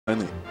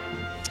only.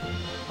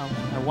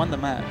 I won the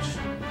match.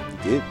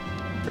 You did.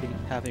 Pretty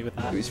happy with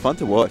that. It was fun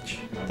to watch.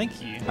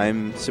 Thank you.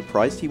 I'm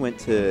surprised he went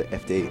to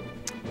FD.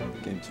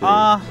 Game 2.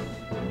 No,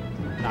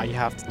 you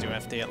have to do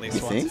FD at least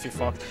You once think? if you're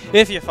Fox.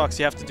 If you're Fox,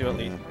 you have to do at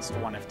least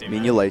one FD. I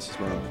mean, your laces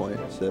were on point,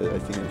 so I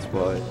think that's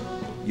why.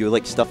 You were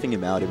like stuffing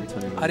him out every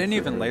time. I didn't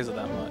even laser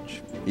that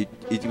much.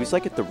 It was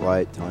like at the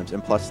right times,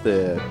 and plus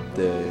the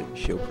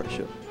shield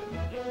pressure.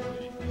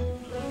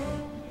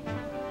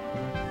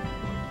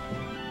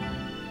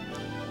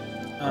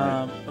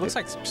 It looks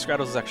like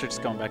Scraddles is actually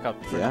just going back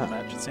up for another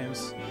match, it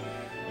seems.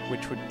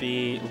 Which would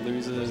be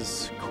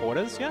losers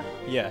quarters, yeah?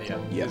 Yeah.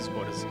 Losers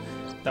quarters.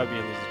 That would be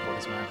a losers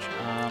quarters match.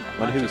 I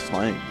wonder who he's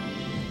playing.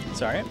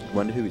 Sorry? I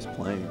wonder who he's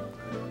playing.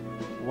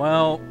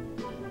 Well,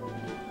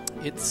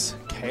 it's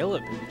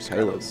Caleb.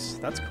 Scraddles.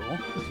 That's cool.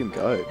 Look him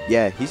go.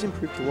 Yeah, he's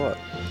improved a lot.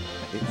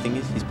 The thing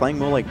is, he's playing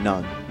more like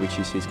none, which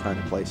is his kind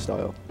of play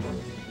style.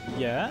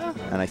 Yeah?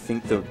 And I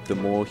think the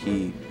more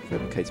he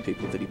replicates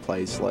people that he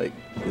plays, like,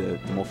 the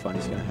more fun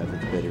he's going to have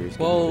and the better he's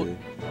going to do.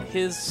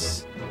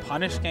 His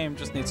punish game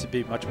just needs to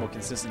be much more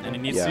consistent, and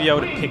he needs to be able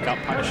to pick up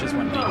punishes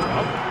when they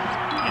drop.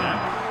 You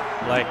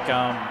know? Like,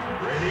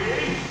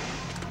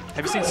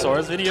 have you seen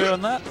Sora's video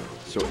on that?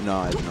 No,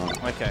 I have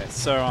not. Okay,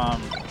 so,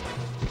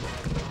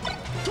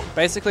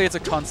 basically it's a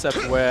concept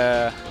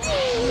where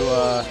you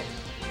are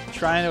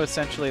trying to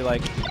essentially,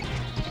 like,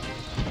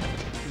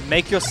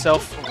 make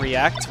yourself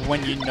react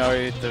when you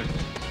know the,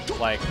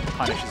 like,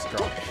 punishes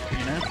drop,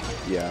 you know?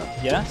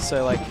 Yeah. Yeah,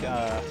 so, like,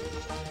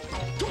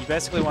 you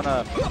basically want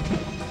to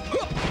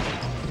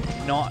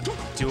not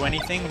do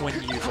anything when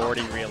you've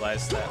already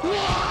realized that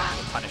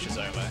the punish is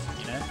over,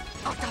 you know?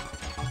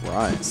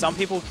 Right. Some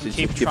people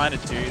keep trying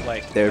to do,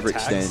 like, they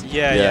attacks. overextend.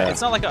 Yeah. It's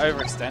not like an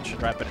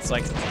overextension, right? But it's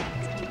like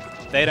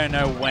they don't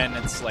know when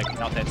it's, like,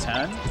 not their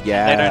turn.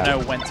 Yeah. They don't know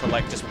when to,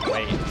 like, just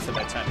wait for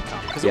their turn to come.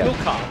 Because it will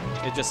come.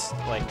 It just,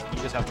 like, you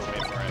just have to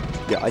wait for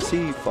it. Yeah, I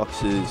see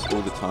Foxes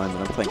all the time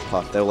when I'm playing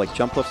Puff. They'll, like,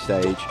 jump off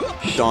stage,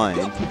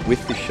 shine,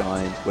 with the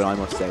shine when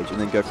I'm off stage,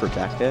 and then go for a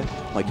back air.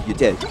 Like, you're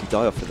dead. You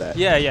die off of that.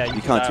 Yeah.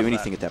 You can't do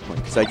anything at that point.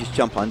 Because they just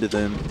jump under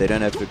them. They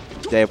don't have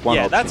they have one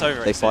option. That's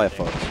overextending. They fire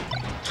Fox.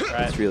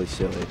 Right. It's really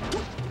silly.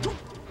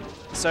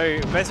 So,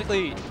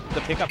 basically,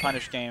 the pickup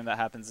punish game that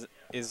happens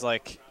is,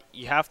 like,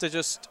 you have to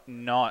just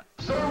not...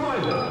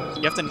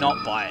 You have to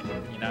not bite,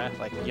 you know?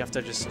 Like, you have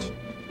to just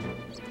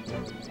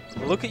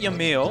look at your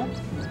meal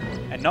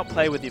and not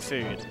play with your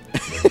food.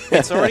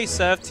 It's already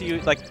served to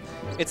you, like,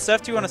 it's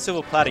served to you on a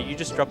silver platter. You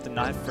just drop the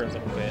knife for a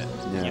little bit.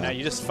 Yeah. You know,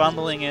 you're just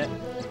fumbling it,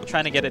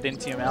 trying to get it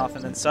into your mouth,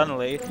 and then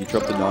suddenly... You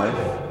drop the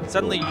knife?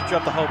 Suddenly you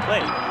drop the whole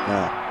plate.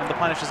 Yeah. And the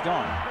punish is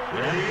gone.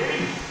 You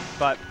know?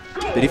 But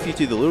if you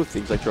do the little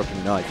things like dropping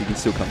a knife, you can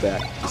still come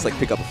back. Just, like,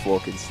 pick up a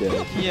fork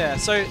instead. Yeah,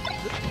 so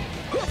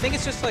I think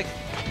it's just, like,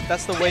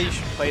 that's the way you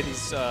should play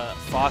these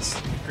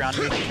fast ground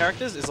movement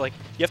characters, is, like,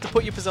 you have to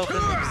put yourself in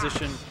the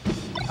position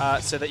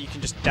so that you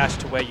can just dash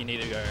to where you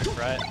need to go,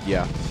 right?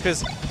 Yeah.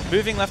 Because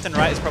moving left and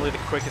right is probably the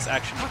quickest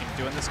action you can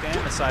do in this game,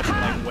 aside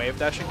from, like, wave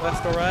dashing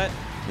left or right.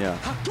 Yeah.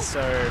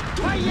 So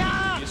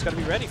you just got to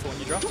be ready for when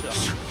you drop jump.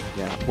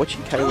 Yeah.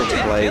 Watching Caleb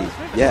play...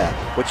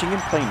 Yeah. Watching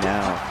him play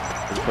now,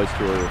 as opposed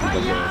to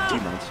a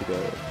few months ago,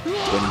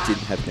 when he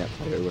didn't have net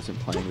player, he wasn't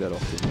playing that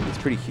often. It's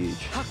pretty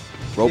huge.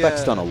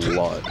 Rollback's done a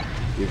lot.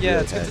 It's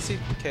good to see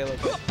Caleb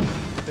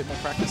a bit more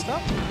practiced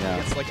up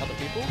against, like, other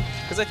people.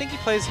 Because I think he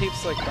plays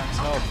heaps, like, by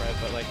himself, right?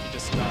 But, like, he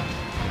just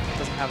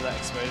doesn't have that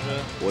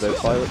exposure.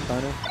 Autopilot,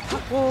 kind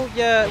of? Well,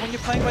 yeah, when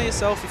you're playing by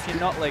yourself, if you're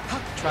not, like,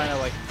 trying to,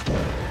 like,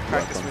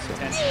 practice with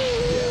intention,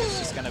 it's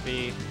just going to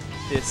be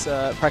this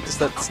practice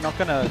that's not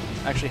going to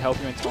actually help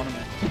you in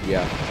tournament.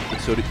 Yeah,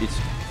 it's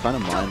kind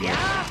of mindless.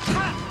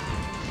 Yeah,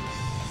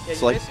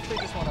 it's you like basically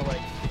just want to,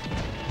 like,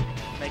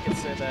 make it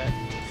so that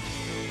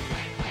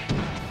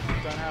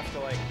you don't have to,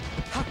 like,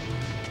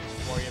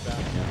 worry about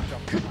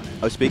jumping on it.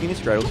 I was speaking to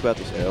Scraddles about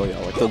this earlier.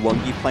 Like, the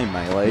longer you play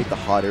Melee, the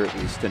harder it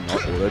is to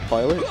not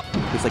autopilot.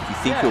 Because, like, you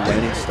think you're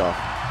learning stuff,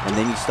 and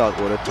then you start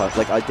autopilot.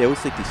 Like, there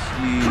was, like, this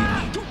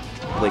huge,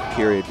 like,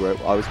 period where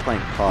I was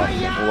playing Puff,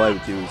 and all I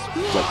would do was,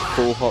 like,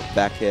 full hop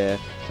back air,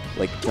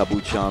 like,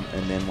 double jump,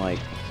 and then, like,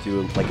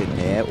 do, like, a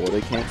nair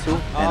auto cancel.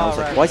 And I was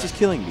like, why is this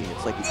killing me?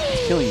 It's like,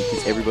 it's killing you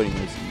because everybody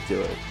knows that you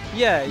do it.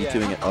 Yeah, You're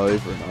doing it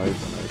over and over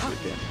and over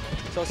again.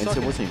 So I wasn't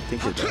even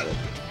thinking about it.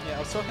 Yeah, I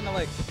was talking to,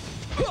 like,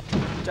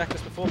 Jack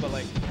just before, but,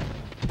 like,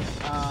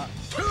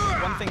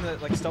 one thing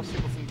that, like, stops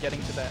people from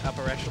getting to that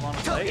upper echelon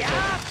of play is,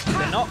 like,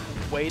 they're not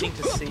waiting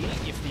to see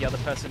if the other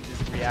person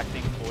is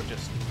reacting or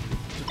just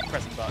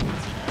pressing buttons,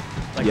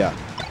 you know? Like,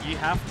 you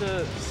have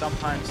to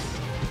sometimes,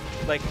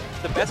 like,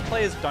 the best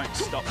players don't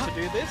stop to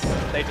do this.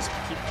 They just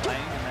keep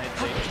playing and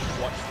they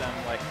just watch them,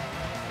 like,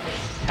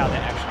 how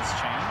their actions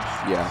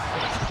change.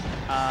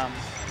 Yeah.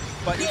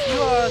 But if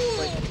you are,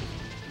 like,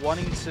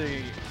 wanting to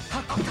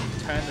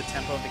turn the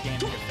tempo of the game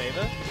in your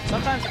favor,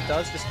 sometimes it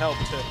does just help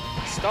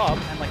to stop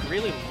and, like,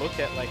 really look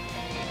at, like,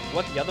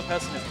 what the other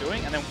person is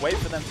doing and then wait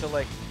for them to,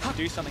 like,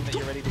 do something that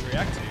you're ready to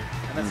react to.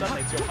 And then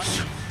suddenly it's your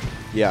punch.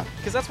 Yeah.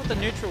 Because that's what the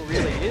neutral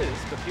really is,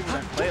 but people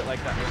don't play it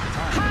like that all the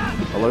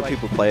time. A lot of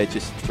people play it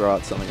just throw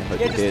out something and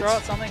hope it hits. Yeah, just throw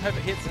out something, hope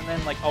it hits, and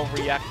then like I'll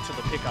react to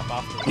the pickup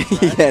afterwards.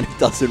 Right? Yeah, and it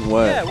doesn't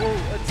work. Yeah, well,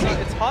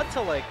 it's hard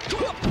to like, it's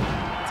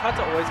hard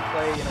to always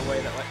play in a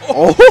way that like,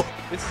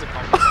 this is a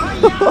combo.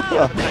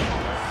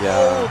 Yeah.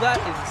 Oh, that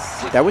is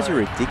sick. That was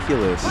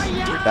ridiculous.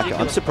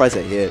 I'm surprised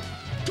it hit.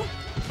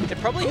 It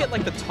probably hit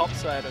like the top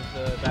side of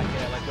the back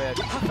air, like where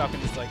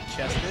Falcon's like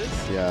chest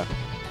is. Yeah.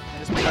 And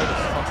just played the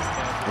Fox's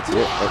tail. That's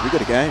it. Oh, we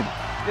got a game.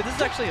 Yeah, this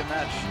is actually a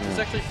match. Yeah. This is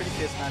actually a pretty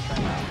fierce match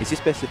right now. Is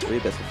this best of 3 or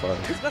best of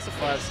 5? It's best of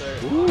 5, so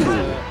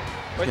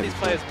both these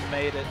players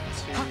made it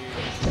to...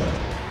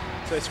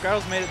 So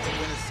Scraddles made it to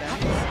win his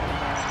semis,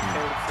 and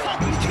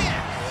Caleb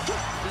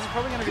this is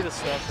probably going to be the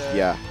start there.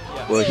 Yeah.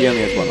 Well, he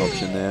only has one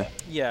option there.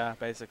 Yeah,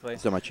 basically.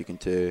 So much you can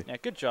do. Yeah,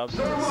 good job,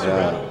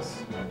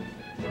 Scraddles.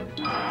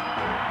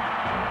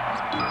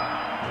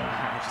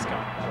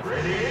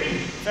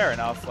 Fair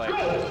enough, like...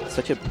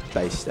 Such a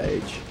base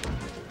stage.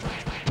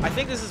 I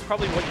think this is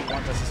probably what you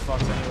want versus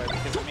Fox anyway,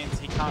 because it means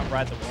he can't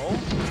ride the wall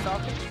with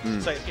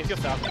Falcon. So if you're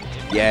Falcon...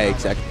 Yeah,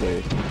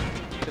 exactly.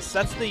 Because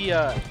that's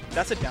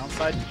a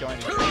downside to going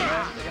to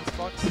Dreamland against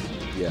Fox.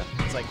 Yeah.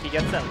 It's like he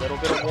gets that little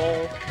bit of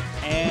wall,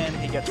 and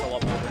he gets a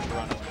lot more room to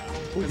run around.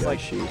 Because like,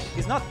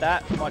 he's not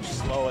that much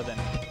slower than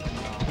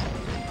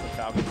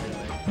Falcon, really.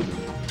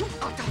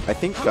 I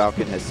think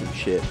Falcon has some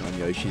shit on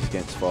Yoshi's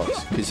against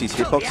Fox, because his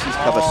hitboxes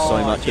cover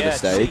so much of the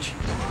stage.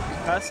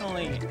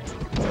 Personally,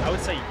 I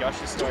would say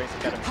Yoshi's story is a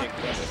better pick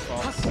versus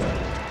Fox.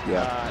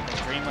 Yeah. Than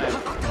Dreamland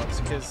Fox,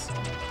 because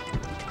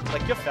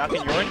like your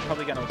Falcon, you're already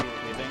probably going to be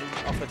living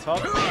off the top.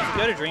 If you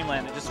go to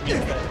Dreamland, it just means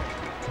that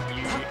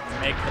you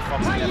make the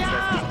Fox never go for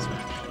another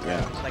smash.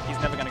 Yeah. Like he's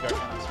never going to go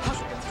for another smash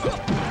against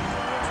Falcon.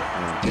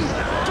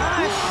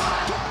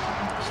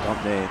 Stop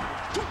me.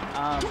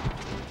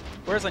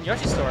 Whereas on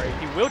Yoshi's story,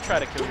 he will try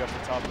to kill you off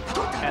the top,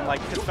 and like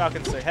because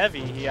Falcon's so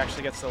heavy, he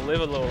actually gets to live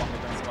a little longer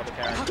than some other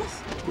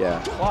characters.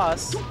 Yeah.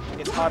 Plus,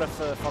 it's harder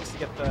for Fox to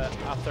get the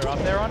up there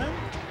on him,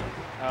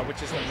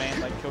 which is the main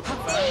like kill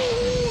confirm.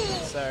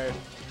 So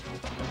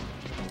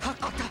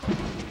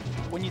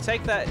when you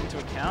take that into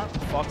account,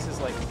 Fox's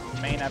like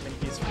main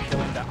avenues for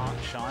killing that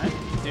aren't shine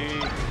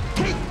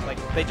like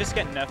they just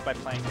get nerfed by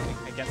playing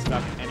against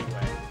Falcon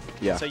anyway.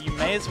 Yeah. So you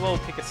may as well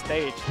pick a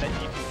stage that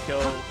you can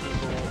kill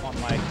people on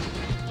like.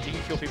 You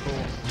can kill people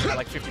at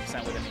like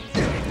 50% with it.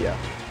 Yeah.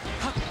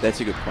 That's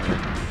a good point.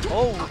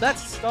 Oh,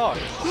 that's stock.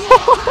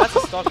 That's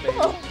a stock, baby.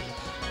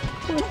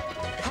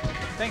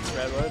 Thanks,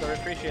 Redwood. I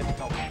appreciate the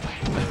compliment.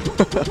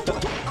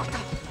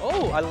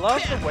 Oh, I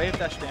love the wave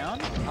dash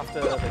down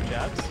after the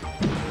jabs.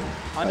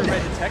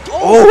 Underrated tech.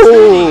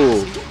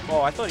 Oh!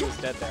 Oh, I thought he was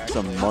dead there. It's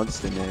a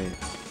monster name.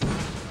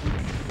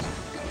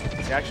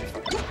 He's actually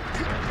fucking.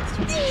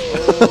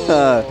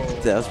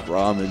 That's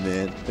ramen,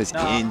 man. That's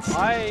int.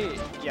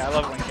 I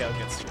love when Caleb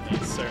gets 2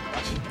 so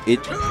much.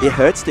 It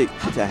hurts to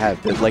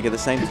have, but like at the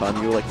same time,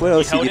 you were like, what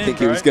else did you think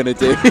he was gonna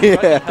do?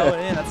 Yeah. Held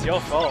in. That's your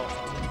fault.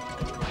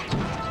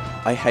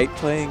 I hate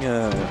playing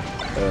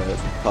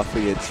Puff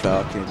against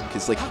Falcon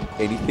because like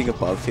anything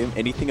above him,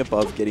 anything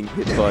above getting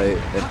hit by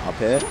an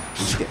up air, you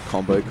just get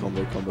combo.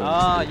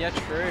 Ah, yeah,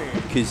 true.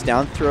 Because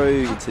down throw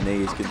into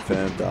knee is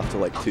confirmed after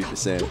like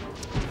 2%.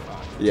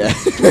 Yeah,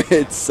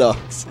 it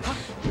sucks.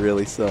 It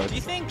really sucks. Do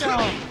you think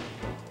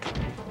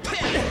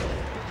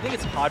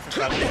it's hard for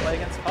Falcon to play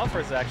against Puff, or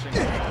is it actually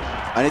not?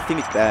 I don't think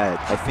it's bad.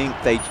 I think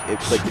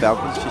it's like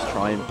Falcons just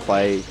try and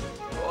play.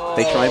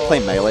 They try and play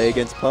melee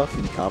against Puff,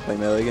 and you can't play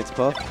melee against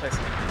Puff.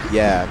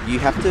 Yeah, you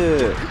have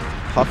to.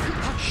 Puff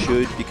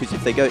should, because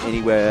if they go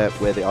anywhere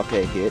where the up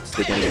air hits,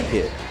 they're going to get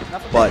hit.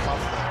 But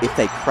if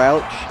they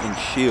crouch and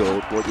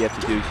shield, what you have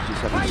to do is you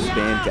just have to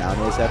spam down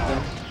airs at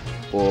them,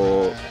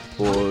 or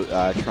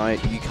try.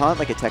 You can't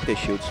like attack their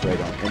shield straight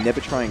on, and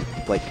never try and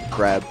like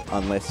grab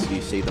unless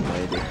you see them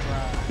landing,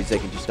 because they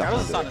can just duck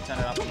under it.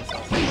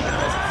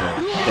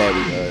 There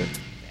we go.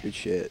 Good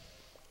shit.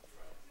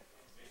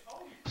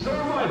 Where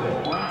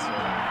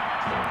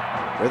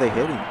are they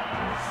heading?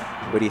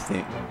 What do you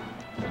think?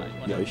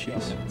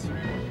 Yoshi's? You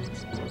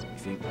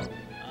think?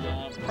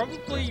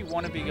 Probably you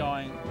want to be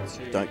going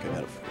to... Don't go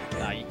out of...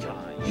 Nah, you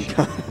can't. You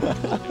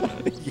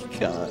can't. You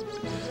can't.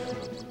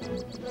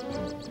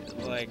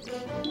 Like,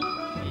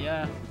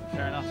 yeah,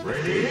 fair enough.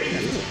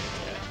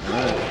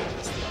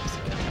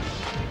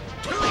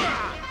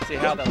 See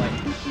how they're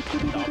like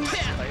the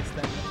opposite place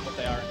than what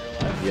they are in real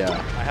life? Yeah.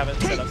 I have it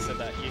set up so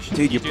that you should...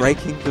 Dude, you're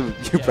breaking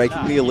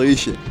the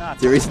illusion.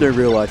 There is no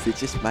real life, it's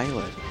just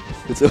melee.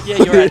 Yeah,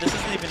 you're right. This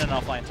isn't even an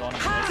offline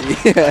tournament.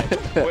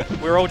 Yeah.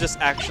 We're all just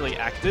actually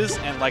actors,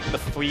 and like the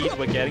feed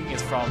we're getting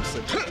is from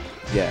Super.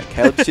 Yeah,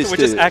 Caleb's just we're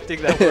just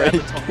acting that we're at the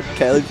tournament.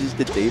 Caleb's just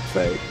a deep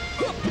fake.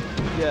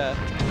 Yeah.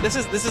 This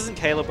isn't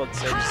Caleb on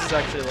stage. This is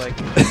actually like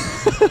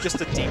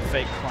just a deep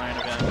fake clone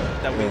event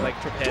that we like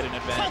prepared in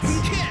advance.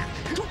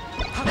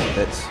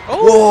 That's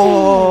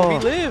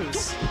he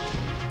lives.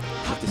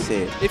 Have to see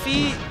it.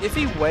 If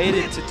he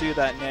waited to do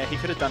that now, he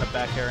could have done a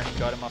back air and he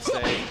got him off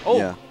stage. Oh,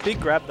 yeah. Big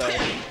grab though.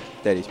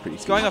 That is pretty.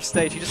 He's going off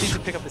stage. He just needs to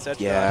pick up this edge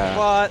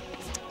guard.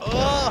 But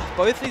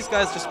Both these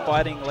guys just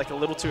biting like a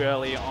little too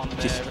early on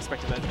their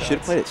respective edge. Should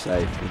have played it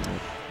safe.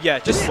 Yeah,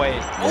 just wait.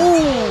 Yeah.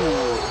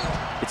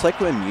 Ooh! It's like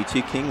when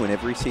Mewtwo King,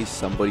 whenever he sees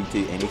somebody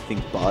do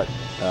anything but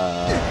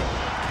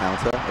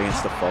counter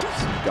against a Fox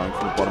going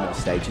from the bottom of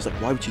the stage, he's like,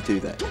 why would you do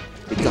that?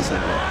 It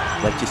doesn't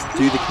work. Like, just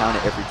do the counter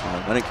every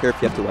time. I don't care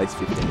if you have to waste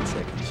 15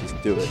 seconds,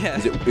 just do it. Yeah.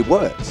 It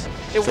works.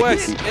 It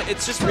works.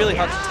 It's just really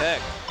hard to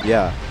tech.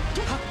 Yeah.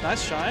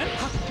 Nice shine.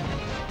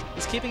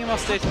 He's keeping him off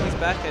stage when he's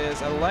back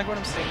airs. I like what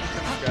I'm seeing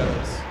from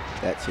Scraddles.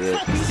 That's it.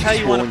 This is how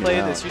you want to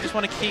play this. You just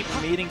want to keep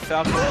meeting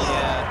Falcon in the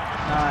air.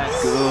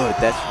 Nice. Good.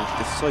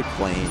 That's so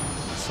clean.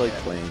 So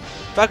clean.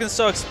 Falcon's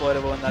so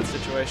exploitable in that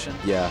situation.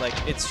 Yeah. Like,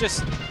 it's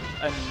just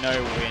a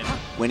no-win.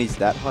 When he's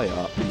that high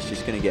up, he's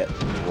just going to get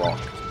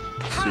rocked.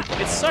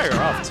 Super It's hard. so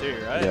rough too,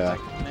 right? Yeah.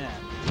 Like, man.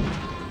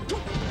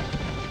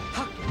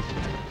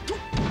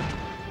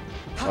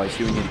 Oh, he's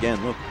doing it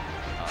again. Look.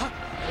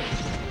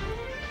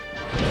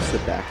 Just the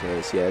back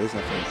airs. Yeah, there's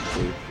nothing you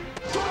can do.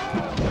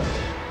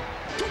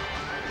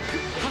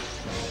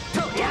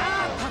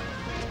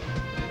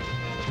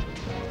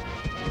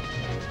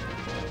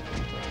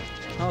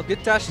 Oh,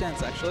 good dash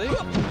dance, actually.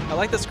 I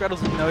like that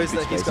Scraddles knows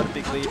that he's got a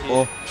big lead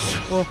here.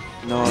 Oh,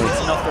 no.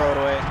 Let's not throw it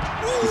away.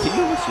 You think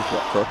he almost just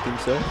rock-cropped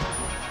himself?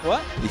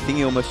 What? You think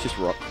he almost just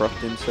rock-cropped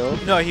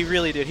himself? No, he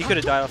really did. He could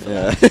have died off of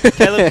Yeah. that.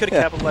 Caleb could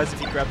have capitalized if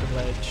he grabbed the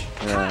ledge.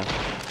 Yeah.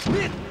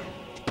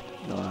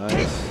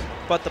 Nice.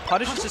 But the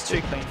punish is just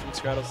too clean from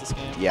Scraddles this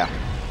game. Yeah.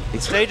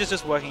 The stage is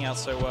just working out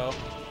so well.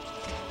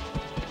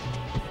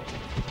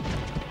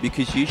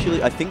 Because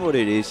usually, I think what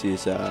it is,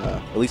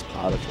 at least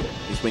part of it,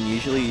 is when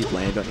usually you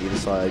land on either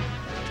side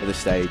of the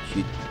stage,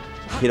 you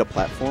hit a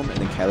platform and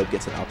then Caleb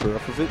gets an upper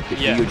off of it, but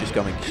Yeah. you're just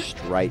going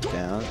straight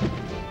down.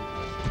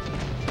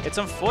 It's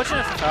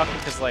unfortunate for Falcon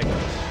because, like,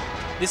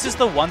 this is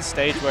the one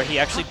stage where he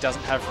actually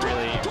doesn't have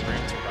really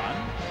room to run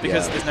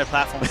because there's no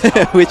platforms to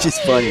help. Which is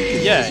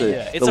funny. Yeah,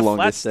 yeah. It's a flat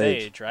longest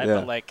stage, right? Yeah.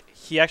 But, like,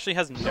 he actually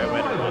has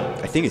nowhere to run.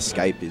 I think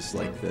escape is,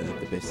 like, the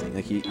best thing.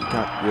 Like, you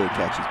can't really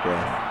catch his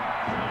breath.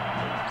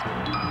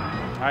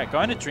 Alright,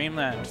 going to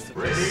Dreamland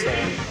for this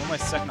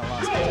almost second to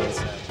last game of the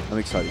set. I'm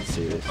excited to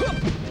see this.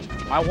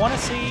 I want to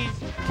see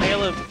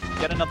Caleb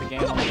get another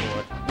game on the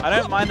board. I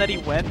don't mind that he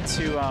went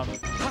to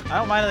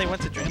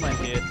Dreamland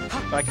here,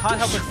 but I can't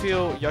help but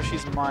feel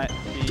Yoshi's might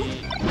be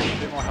a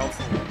bit more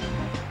helpful.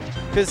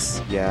 Because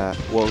Yeah,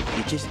 well,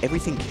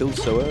 everything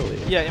kills so early.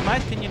 yeah, in my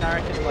opinion, I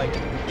reckon like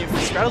if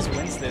Scraddles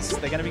wins this,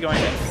 they're going to be going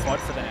to FOD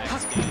for the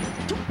next game.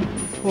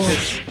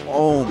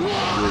 Oh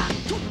my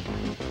goodness.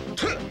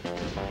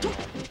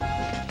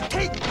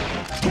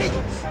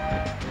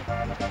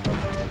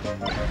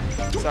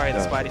 Sorry, the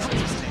Spidey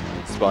sense is team.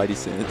 Spidey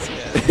sense.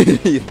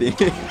 Yeah. You think?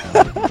 Yeah,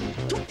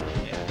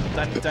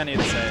 don't need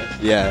to say it.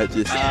 Yeah,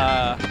 just...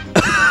 Oh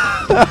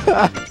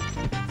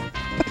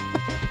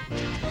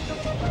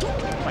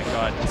my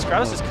god,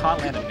 Scraddles just can't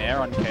land a nair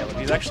on Caleb.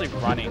 He's actually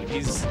running.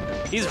 He's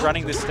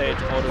running this stage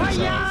all to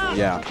himself.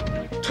 Yeah.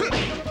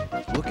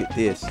 Look at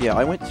this. Yeah,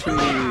 I went to...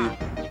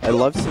 I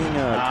love seeing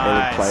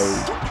Caleb play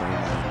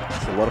Dreamland.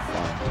 It's a lot of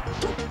fun.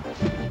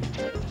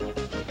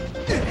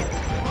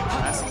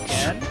 Nice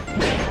again. And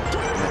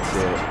that's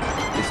it.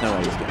 There's no way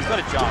he's He's going to... got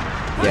a jump.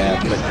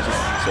 Yeah, but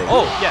just... So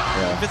Oh,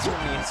 yeah. Fits from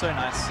me. So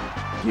nice.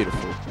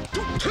 beautiful.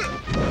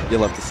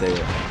 You'll love to see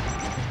it.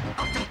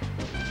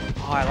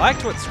 Oh, I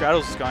liked what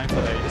Scraddles was going for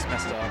there. He just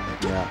messed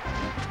up. Yeah.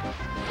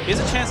 Here's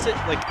a chance to,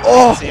 like,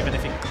 see even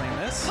if he can clean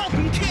this.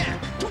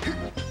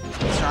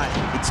 He's trying.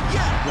 It's...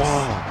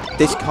 Wow.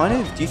 There's kind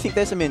of... Do you think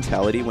there's a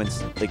mentality when,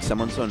 like,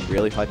 someone's on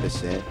really high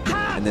percent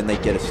and then they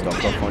get a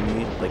stop off on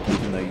you? Like,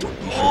 even though you should...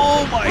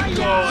 Oh my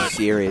god!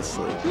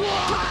 Seriously.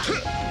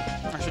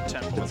 I should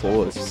tempt The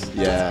pause.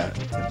 Yeah.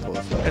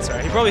 Pause. That's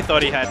right. He probably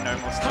thought he had no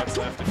more stocks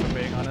left, if I'm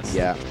being honest.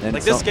 Yeah. And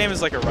Like, this game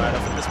is like a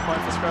write-off at this point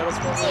for Scraddles,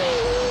 probably.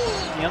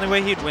 The only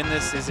way he'd win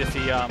this is if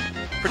he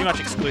pretty much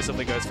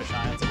exclusively goes for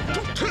Shines and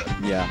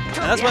Falcon. Yeah.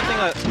 And that's one thing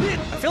that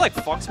I feel like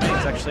Fox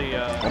mains actually...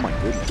 Oh my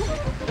goodness.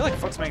 I feel like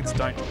Fox mains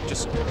don't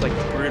just like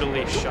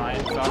brutally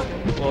shine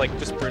Falcon, or like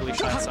just brutally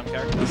shine some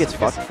characters. He gets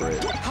fucked for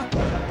it.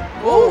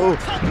 Oh!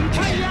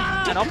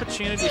 An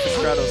opportunity for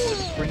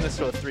Scraddles to bring this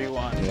to a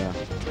 3-1. Yeah.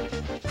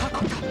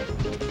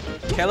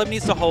 Caleb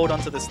needs to hold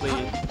onto this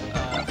lead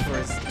for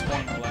his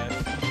tournament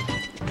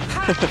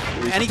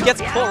life. And he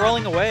gets caught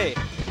rolling away.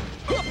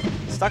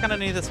 Stuck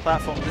underneath this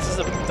platform. This is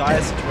a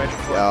dire situation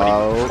for him.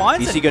 But he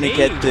finds is he going to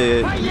get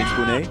the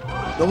neutral knee?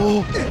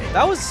 Oh!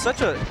 That was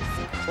such a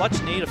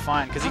clutch knee to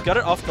find because he got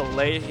it off the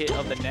late hit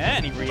of the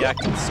net and he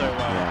reacted so well.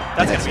 Yeah.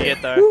 That's going to be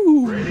it though.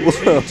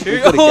 Woo.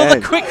 Two. Oh,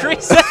 the quick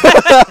reset!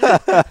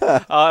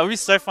 It would be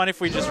so fun if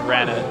we just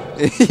ran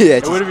it. Yeah,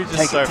 It would have been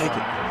just so take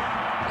fun. it.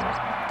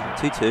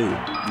 2-2.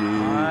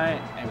 Yeah.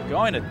 I am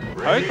going to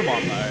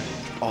Pokemon though.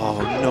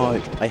 Oh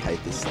no, I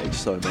hate this stage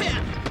so much.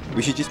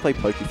 We should just play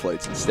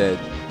Pokefloats instead.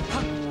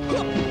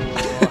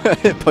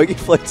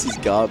 Pokefloats is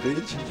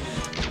garbage.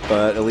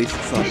 but at least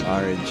it's not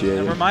RNG.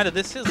 A reminder,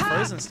 this is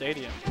Frozen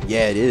Stadium.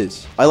 Yeah, it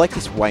is. I like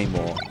this way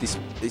more.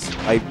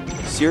 I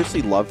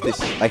seriously love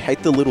this. I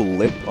hate the little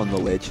lip on the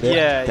ledge there.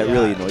 Yeah, that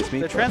really annoys me.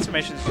 The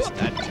transformations just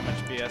add too much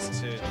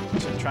BS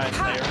to try and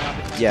play around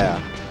it. Yeah.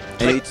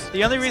 And like,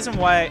 the only reason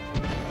why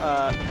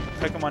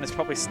Pokemon is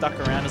probably stuck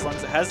around as long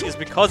as it has is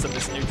because of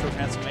this neutral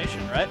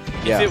transformation, right?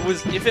 Yeah.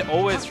 If it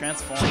always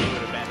transformed, it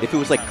would have been. If it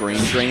was like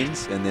green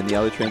greens and then the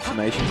other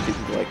transformations,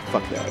 people would be like,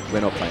 fuck that, we're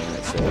not playing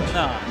that stage.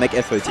 No. Make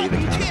FOT the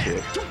counter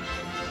pick.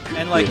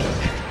 And like,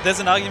 there's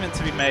an argument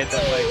to be made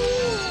that like,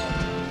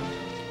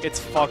 it's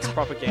Fox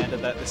propaganda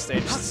that this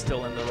stage is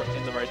still in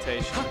the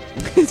rotation.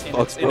 It's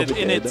Fox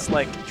propaganda. In its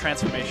like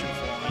transformation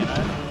form, you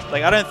know.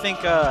 Like I don't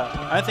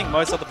think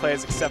most other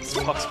players accept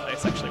Fox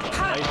plays actually well.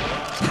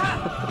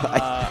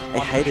 I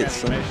hate it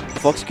so much.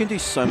 Fox can do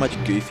so much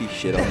goofy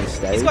shit on this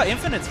stage. He's got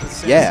infinites with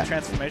as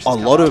transformations. A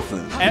lot of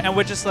them. And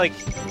we're just like,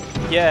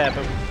 yeah,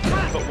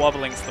 but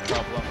wobbling's the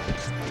problem.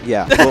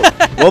 Yeah,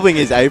 wobbling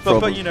is a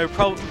problem. But you know,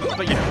 wobbling's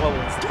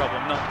the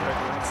problem, not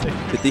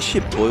Pokemon. But this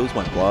shit boils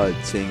my blood,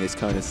 seeing this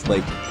kind of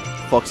like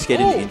Fox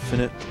getting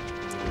infinite.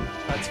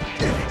 That's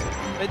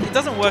it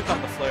doesn't work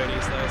on the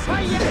floaties though. So.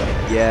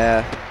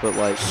 Yeah, but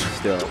like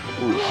still,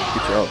 ooh,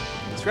 good job.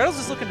 Scraddles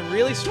is looking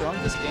really strong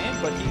this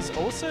game, but he's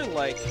also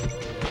like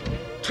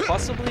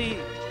possibly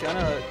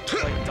gonna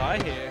like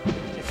die here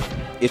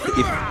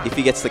if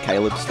he gets the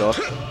Caleb stock.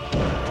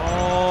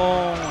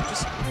 Oh,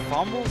 just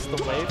fumbles the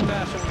wave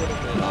dash a little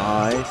bit.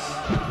 Nice.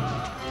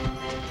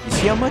 You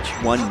see how much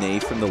one knee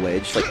from the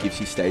ledge like gives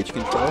you stage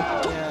control?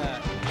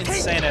 Yeah,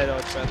 insane air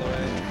dodge by the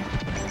way.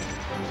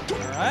 All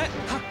right,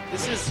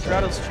 this is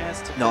Scraddles'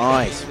 chance to.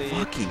 Nice.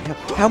 Fucking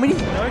hell. How many?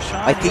 No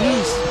shine. I think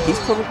he's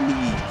probably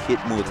hit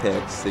more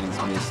text than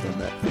he's missed on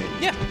that thing.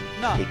 Yeah,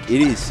 no.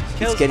 It is.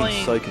 He's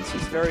getting so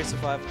consistent. Very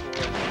survivable.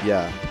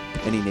 Yeah,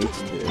 and he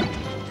needs to.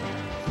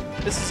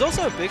 This is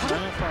also a big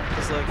moment for him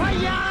because like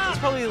it's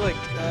probably like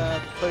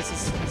the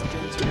closest he's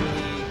been to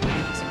really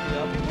beating some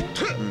PR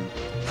people.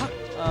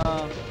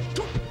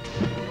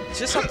 It's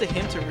just up to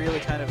him to really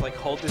kind of like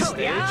hold this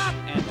stage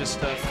and just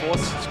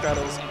force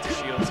Scraddles into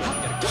shield so he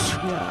can get a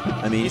kill.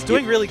 Yeah, I mean he's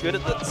doing really good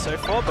at that so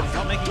far, but he's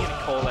not making any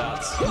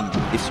call-outs.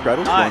 If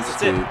Scraddles wants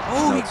to,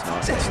 oh, no, it's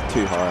not. It's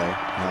too high.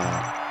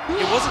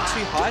 It wasn't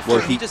too high for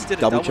him. He just did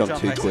a double jump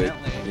too quick.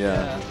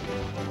 Yeah.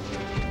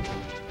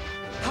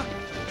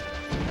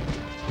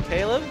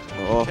 Caleb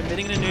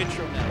committing to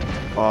neutral now.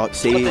 Oh,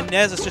 see. But the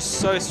Nez is just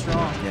so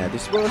strong. Yeah,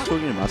 this is what I was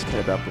talking to Muscat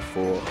about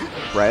before.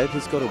 Brad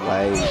has got a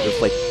way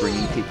of like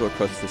bringing people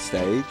across the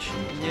stage.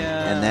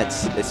 Yeah. And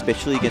that's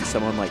especially against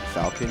someone like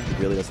Falcon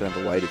who really doesn't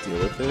have a way to deal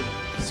with it.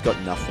 He's got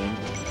nothing.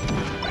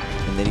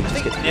 And then he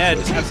just gets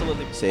just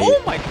absolutely. See?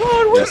 Oh my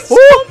god, where's the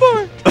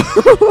combo?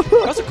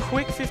 That was a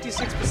quick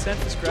 56%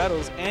 for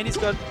Scraddles, and he's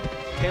got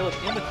Caleb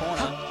in the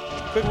corner.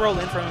 Quick roll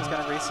in from him is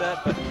going to reset,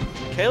 but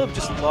Caleb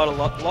just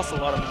lost a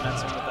lot of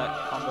momentum with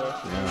that combo.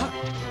 Yeah.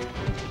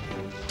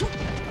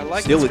 I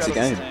like still, it's a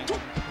game.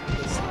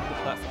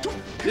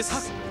 This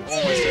is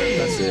almost it.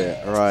 That's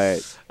it.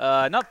 Right.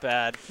 Not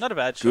bad. Not a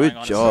bad showing,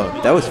 Good job.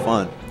 honestly. That was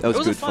fun. That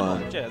was good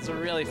fun. fun. Yeah, it's a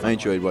really fun I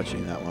enjoyed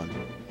watching that one.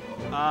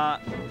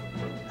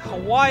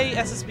 Hawaii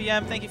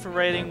SSBM, thank you for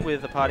raiding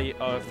with a party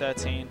of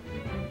 13.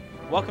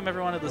 Welcome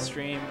everyone to the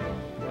stream.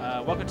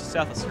 Welcome to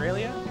South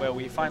Australia, where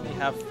we finally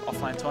have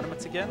offline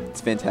tournaments again.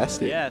 It's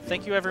fantastic. Yeah,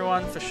 thank you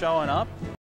everyone for showing up.